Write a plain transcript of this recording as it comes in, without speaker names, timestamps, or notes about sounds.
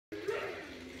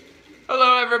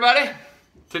everybody.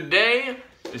 Today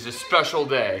is a special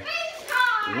day.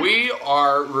 We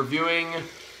are reviewing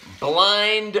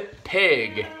Blind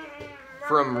Pig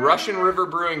from Russian River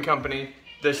Brewing Company.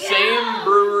 The same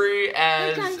brewery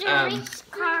as...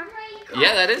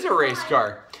 yeah, that is a race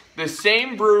car. The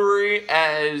same brewery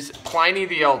as Pliny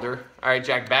the Elder. All right,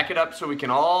 Jack, back it up so we can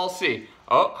all see.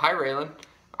 Oh, hi, Raylan.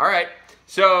 All right,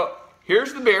 so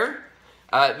here's the beer.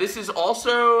 This is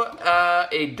also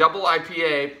a double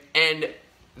IPA, and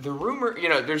the rumor, you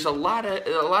know, there's a lot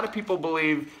of people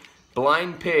believe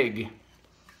Blind Pig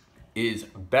is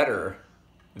better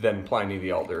than Pliny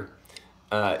the Elder.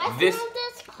 This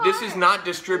is not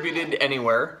distributed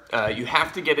anywhere. You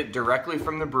have to get it directly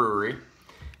from the brewery.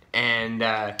 And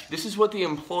this is what the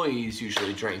employees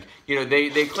usually drink. You know,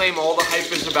 they claim all the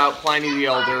hype is about Pliny the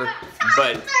Elder,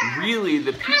 but really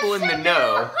the people in the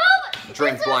know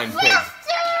drink Blind Pig.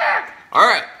 All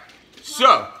right,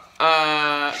 so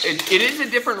it is a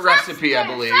different recipe, I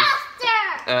believe.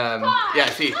 Yeah,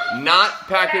 see, not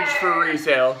packaged for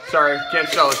resale. Sorry, can't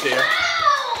sell it to you.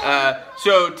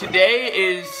 So today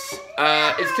is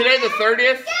today the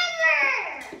 30th?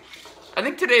 I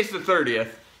think today's the 30th.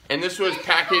 And this was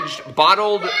packaged,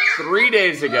 bottled 3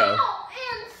 days ago.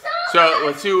 So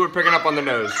let's see what we're picking up on the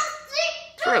nose.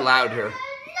 It's very loud here.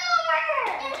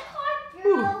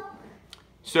 Whew.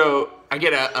 So I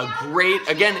get a great,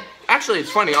 again, actually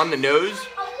it's funny, on the nose,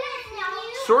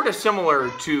 sort of similar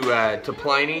to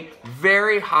Pliny.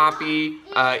 Very hoppy,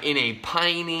 in a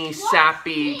piney,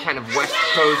 sappy, kind of West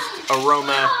Coast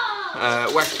aroma.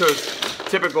 West Coast,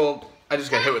 typical, I just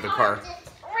got hit with a car.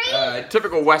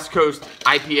 Typical West Coast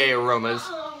IPA aromas.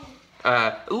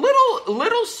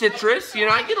 Little citrus, you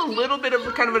know, I get a little bit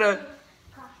of kind of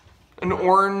an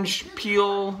orange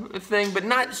peel thing, but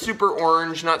not super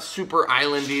orange, not super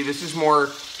islandy. This is more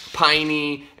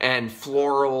piney and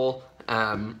floral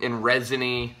and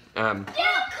resiny.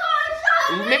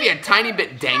 Maybe a tiny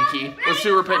bit danky. Let's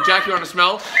see where Jack, you want to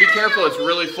smell? Be careful, it's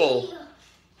really full.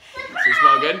 Does it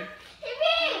smell good?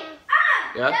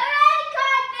 Yeah?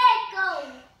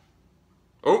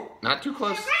 Oh, not too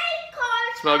close.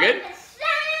 Smell good?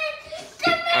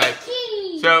 Alright,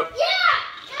 so,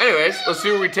 anyways, let's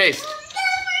see what we taste.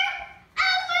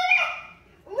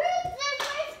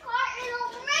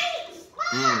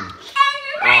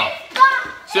 Oh.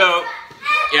 So,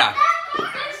 yeah,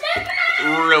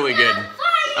 really good.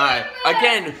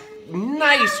 Again,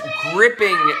 nice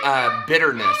gripping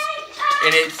bitterness,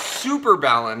 and it's super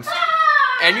balanced,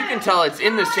 and you can tell it's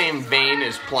in the same vein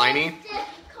as Pliny.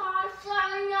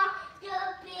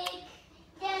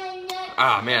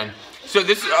 Ah, man. So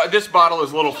this bottle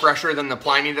is a little fresher than the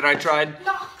Pliny that I tried.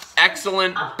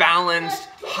 Excellent, balanced,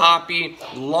 hoppy,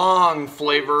 long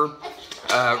flavor.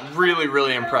 Really,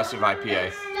 really impressive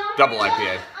IPA. Double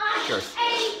IPA. Cheers.